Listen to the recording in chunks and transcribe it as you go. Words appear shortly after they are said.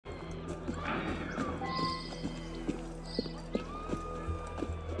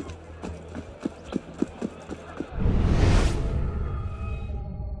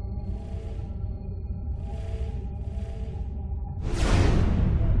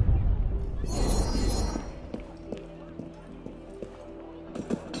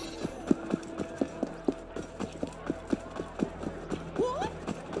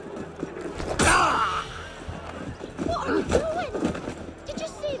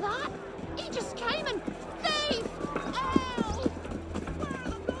just came and... Thief! Ow!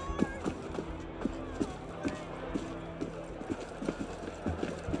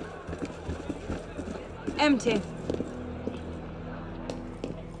 Empty.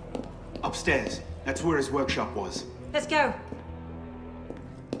 Upstairs. That's where his workshop was. Let's go.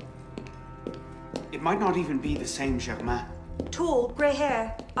 It might not even be the same Germain. Tall, grey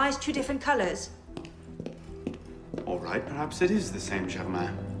hair, eyes 2 different colours. All right, perhaps it is the same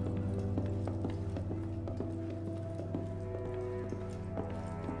Germain.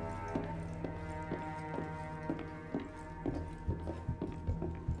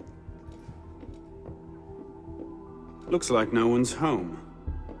 Looks like no one's home.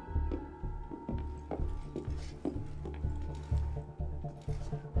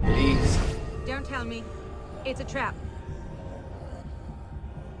 Please. Don't tell me. It's a trap.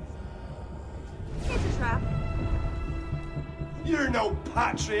 It's a trap. You're no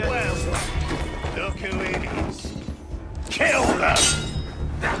patriot. Well, look who it is. Kill them!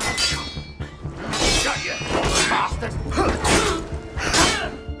 Got you, bastard!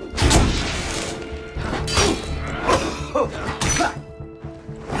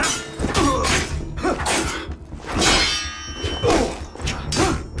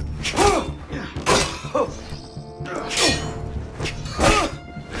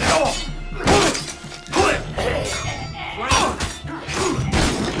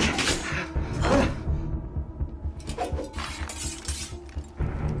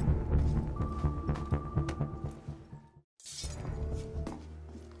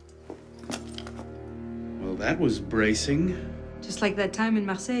 Well, that was bracing. Just like that time in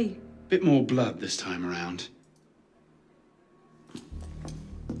Marseille. Bit more blood this time around.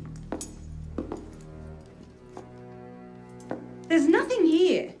 There's nothing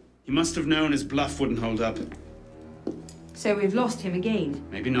here. He must have known his bluff wouldn't hold up. So we've lost him again.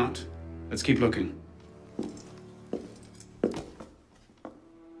 Maybe not. Let's keep looking.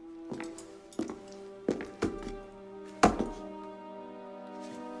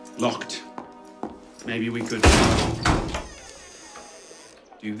 Locked. Maybe we could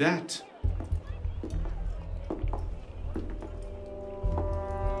do that.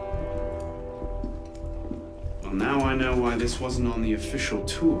 Well, now I know why this wasn't on the official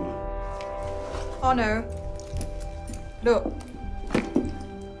tour. Oh no. Look.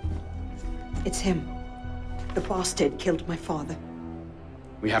 It's him. The bastard killed my father.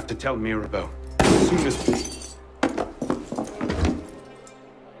 We have to tell Mirabeau. As soon as...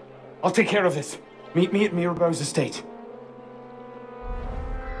 I'll take care of this. Meet me at Mirabeau's estate.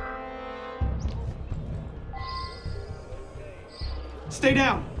 Stay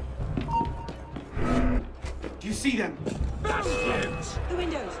down! Do you see them? Bastards! The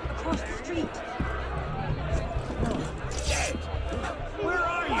windows, across the street. Where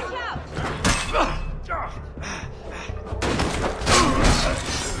are you? Watch out!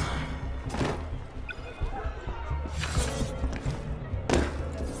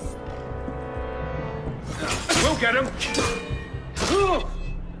 We'll get him!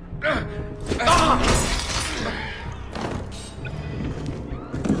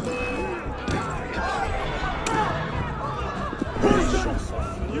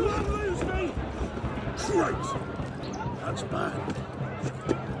 You won't lose me! Great! That's bad.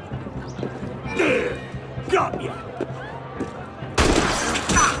 There! Got ya!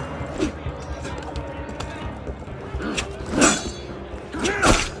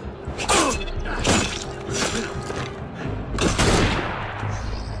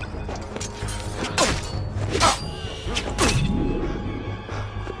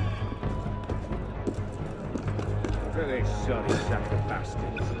 Really sorry, sack of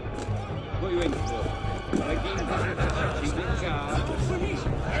bastards. What are you in for?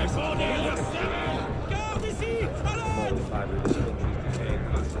 More than 5 of the countries became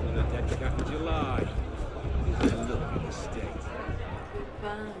faster than a dead cat in July. This is a lucky mistake.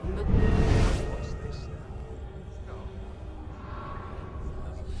 What's this?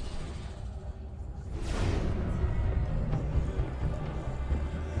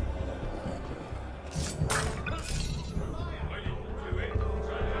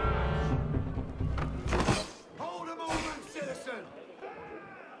 Hold a movement, citizen!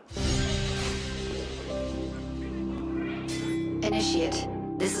 Initiate,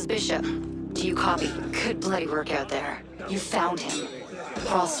 this is Bishop. Do you copy? Good bloody work out there. You found him.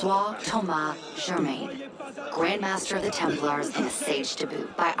 Francois Thomas Germain, Grandmaster of the Templars and a sage to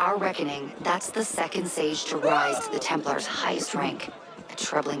boot. By our reckoning, that's the second sage to rise to the Templars' highest rank. A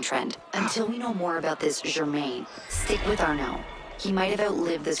troubling trend. Until we know more about this Germain, stick with Arnaud. He might have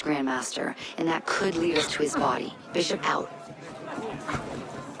outlived this Grandmaster, and that could lead us to his body. Bishop out.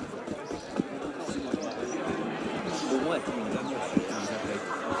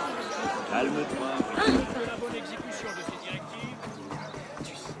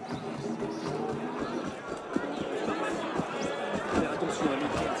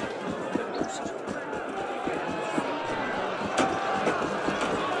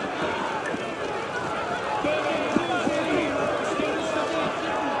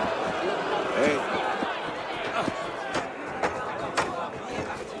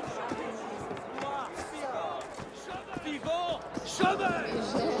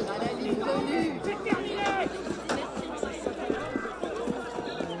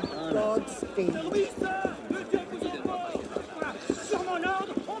 Godspeed. Sur mon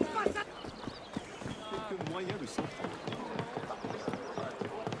ordre, on passe à...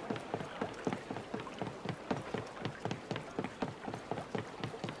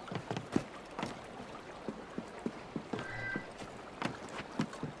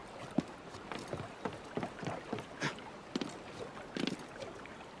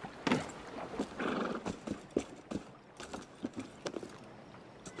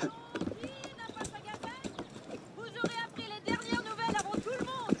 Vous aurez appris les dernières nouvelles avant tout le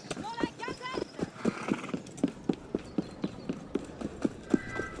monde, dans la Gazette.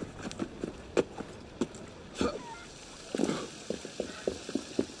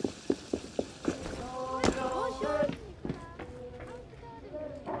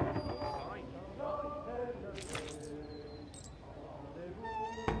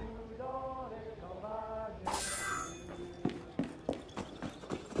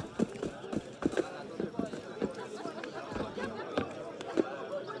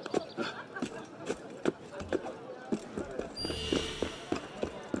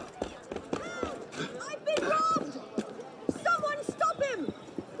 I've been robbed! Someone stop him!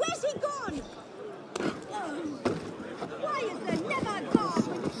 Where's he gone? Why is there never a guard?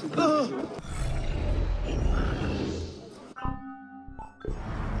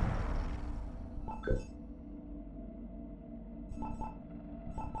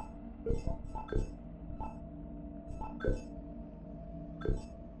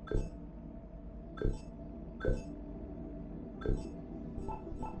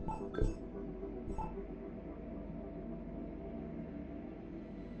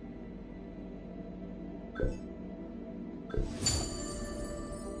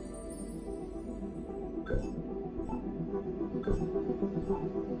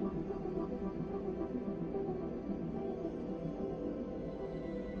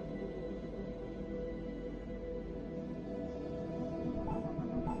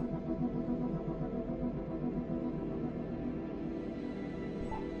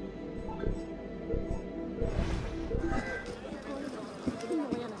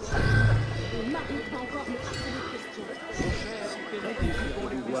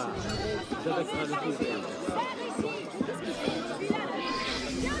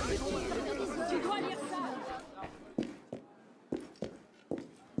 Tu dois lire ça.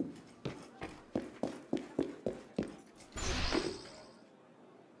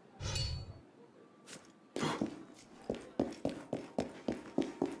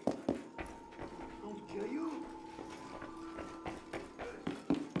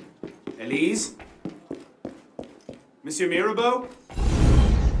 Elise? Monsieur Mirabeau?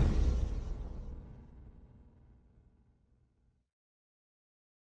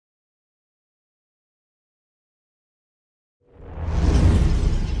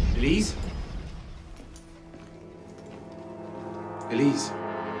 Elise? Elise?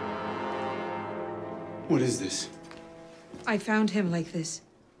 What is this? I found him like this.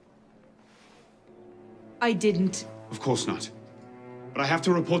 I didn't. Of course not. But I have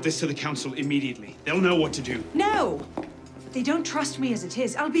to report this to the council immediately. They'll know what to do. No! They don't trust me as it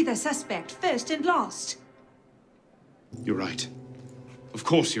is. I'll be their suspect, first and last. You're right. Of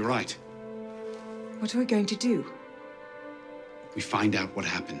course you're right. What are we going to do? We find out what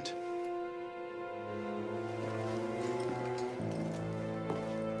happened.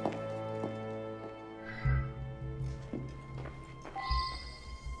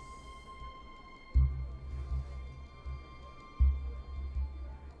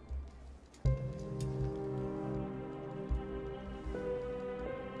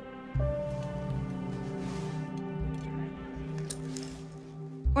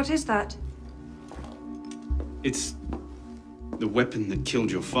 What is that? It's the weapon that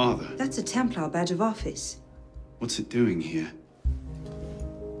killed your father. That's a Templar badge of office. What's it doing here?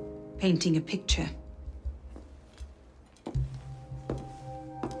 Painting a picture.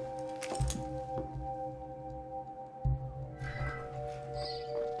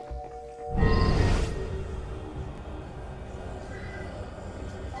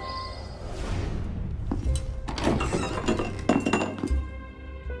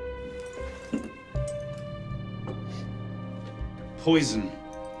 Poison.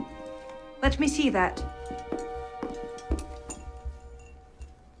 Let me see that.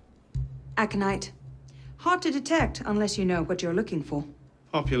 Aconite. Hard to detect unless you know what you're looking for.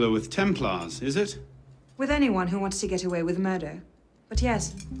 Popular with Templars, is it? With anyone who wants to get away with murder. But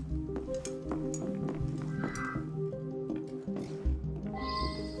yes.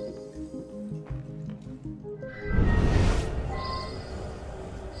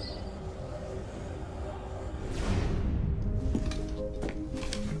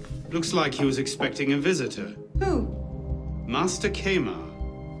 Looks like he was expecting a visitor. Who? Master Kama.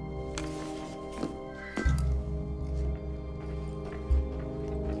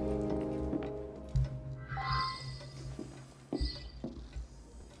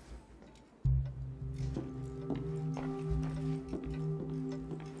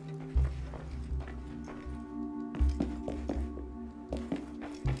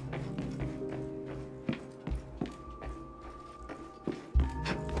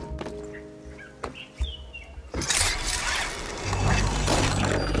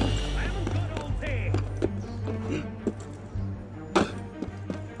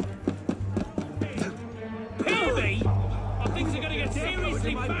 Things are gonna get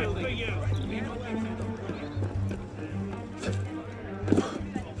seriously bad for you!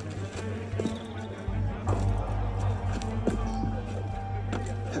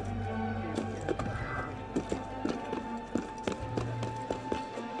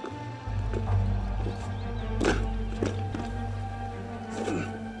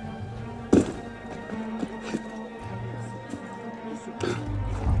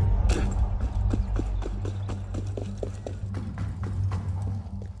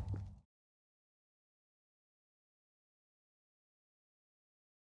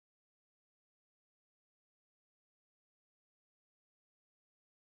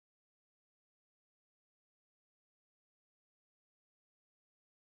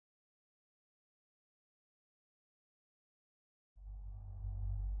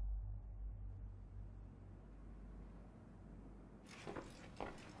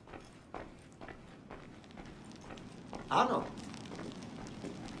 Arno.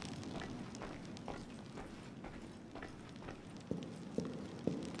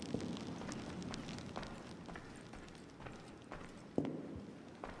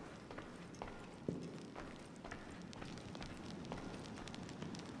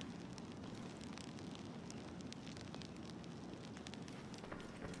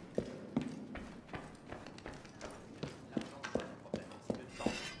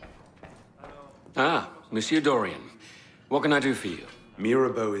 Ah, Monsieur Dorian. What can I do for you?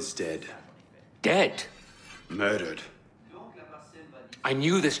 Mirabeau is dead. Dead? Murdered. I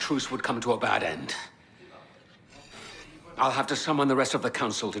knew this truce would come to a bad end. I'll have to summon the rest of the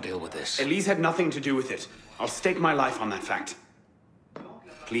council to deal with this. Elise had nothing to do with it. I'll stake my life on that fact.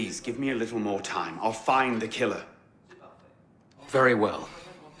 Please, give me a little more time. I'll find the killer. Very well.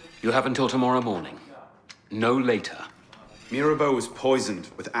 You have until tomorrow morning. No later. Mirabeau was poisoned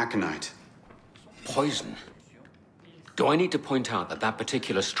with aconite. Poison? Do I need to point out that that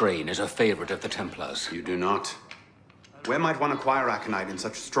particular strain is a favorite of the Templars? You do not. Where might one acquire aconite in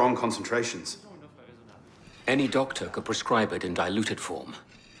such strong concentrations? Any doctor could prescribe it in diluted form.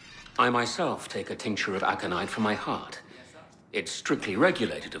 I myself take a tincture of aconite for my heart. It's strictly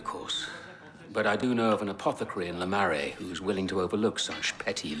regulated, of course. But I do know of an apothecary in Le Marais who's willing to overlook such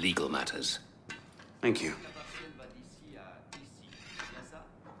petty legal matters. Thank you.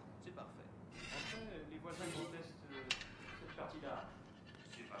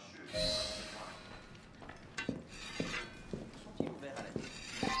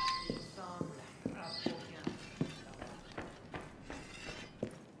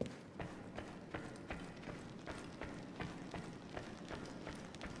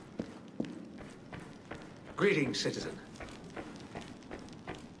 Greetings, citizen.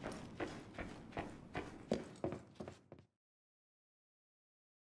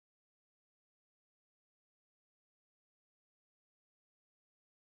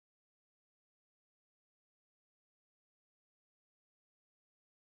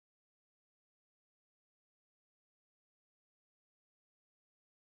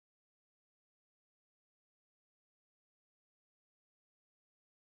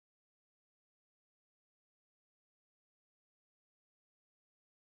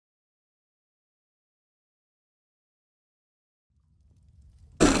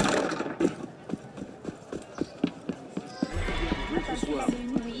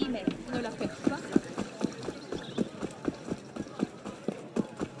 Oui, mais ne leur faites pas.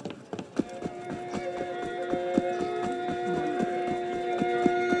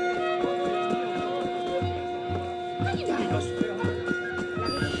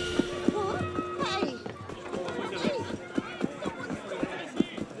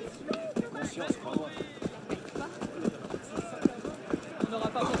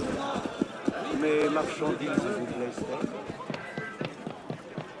 Mes marchandises vous plaisent-elles?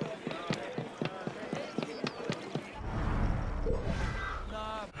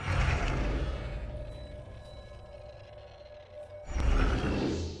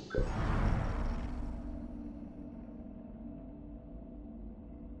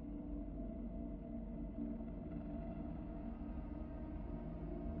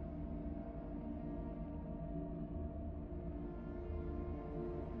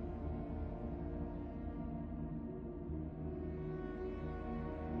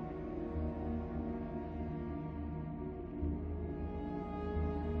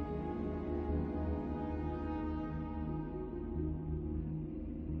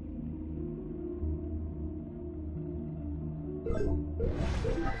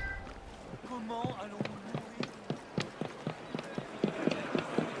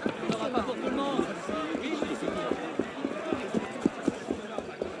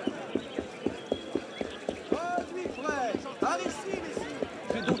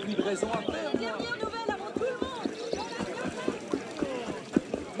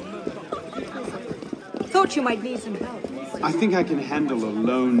 thought you might need some help. I think I can handle a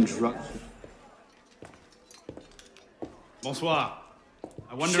lone drug. Bonsoir.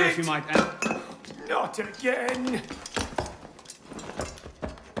 I wonder if you might... Not again!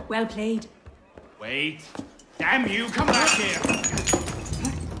 Well played. Wait. Damn you, come back here!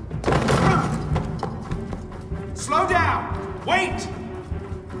 Slow down! Wait!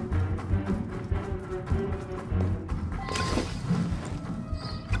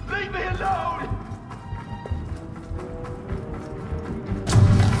 Leave me alone!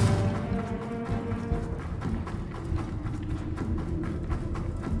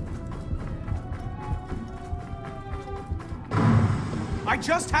 I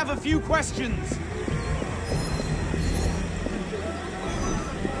just have a few questions.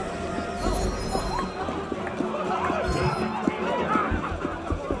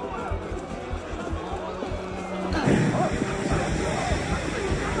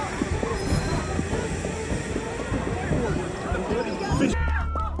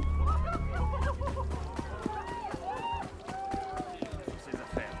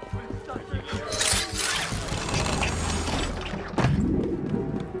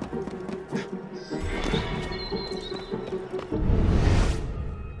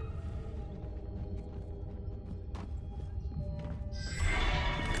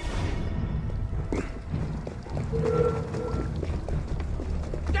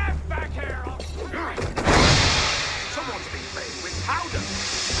 Get back here! Someone's been playing with powder!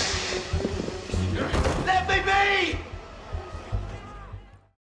 Let me be!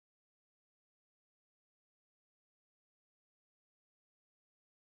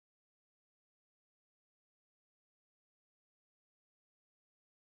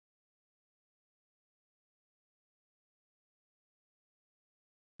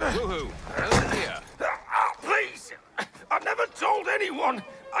 Woohoo! Here. Please! I've never told anyone!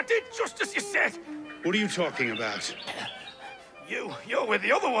 I did just as you said! What are you talking about? You're with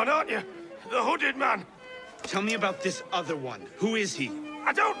the other one, aren't you? The hooded man. Tell me about this other one. Who is he?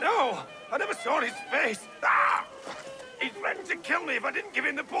 I don't know. I never saw his face. Ah! He threatened to kill me if I didn't give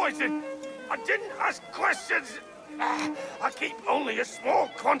him the poison. I didn't ask questions. Ah, I keep only a small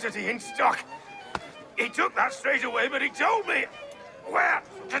quantity in stock. He took that straight away, but he told me where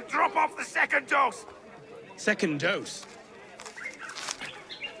to drop off the second dose. Second dose?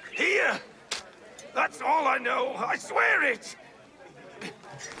 Here. That's all I know. I swear it.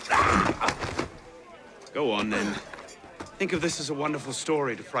 Ah! Go on, then. Think of this as a wonderful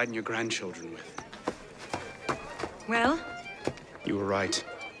story to frighten your grandchildren with. Well? You were right.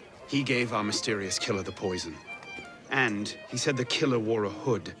 He gave our mysterious killer the poison. And he said the killer wore a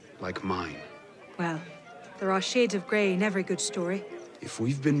hood like mine. Well, there are shades of grey in every good story. If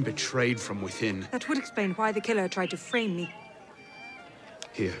we've been betrayed from within... That would explain why the killer tried to frame me.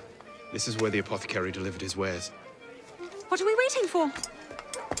 Here. This is where the apothecary delivered his wares. What are we waiting for?